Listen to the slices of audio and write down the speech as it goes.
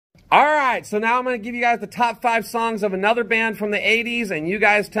All right, so now I'm going to give you guys the top 5 songs of another band from the 80s, and you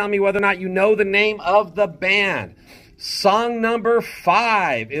guys tell me whether or not you know the name of the band. Song number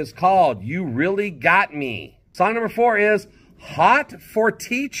 5 is called You Really Got Me. Song number 4 is Hot for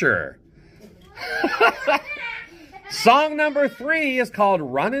Teacher. Song number 3 is called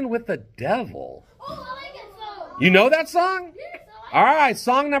Running with the Devil. You know that song? All right,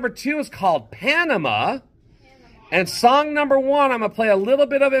 song number 2 is called Panama. And song number 1, I'm going to play a little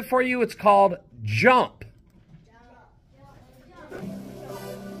bit of it for you. It's called Jump.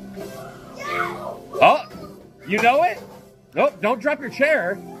 Oh, you know it? Nope, don't drop your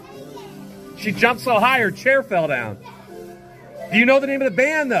chair. She jumped so high, her chair fell down. Do you know the name of the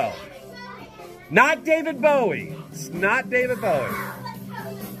band, though? Not David Bowie. It's not David Bowie.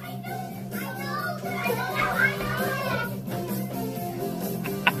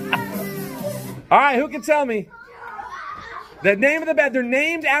 All right, who can tell me? The name of the band, they're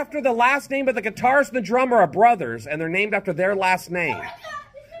named after the last name, but the guitarist and the drummer are brothers, and they're named after their last name.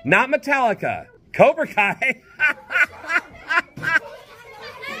 Not Metallica. Cobra Kai.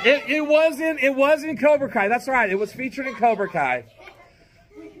 It was in Cobra Kai. That's right. It was featured in Cobra Kai.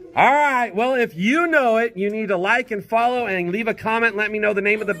 All right. Well, if you know it, you need to like and follow and leave a comment and let me know the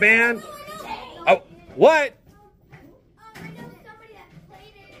name of the band. Oh, what?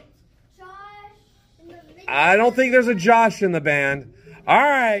 I don't think there's a Josh in the band. All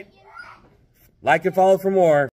right. Like and follow for more.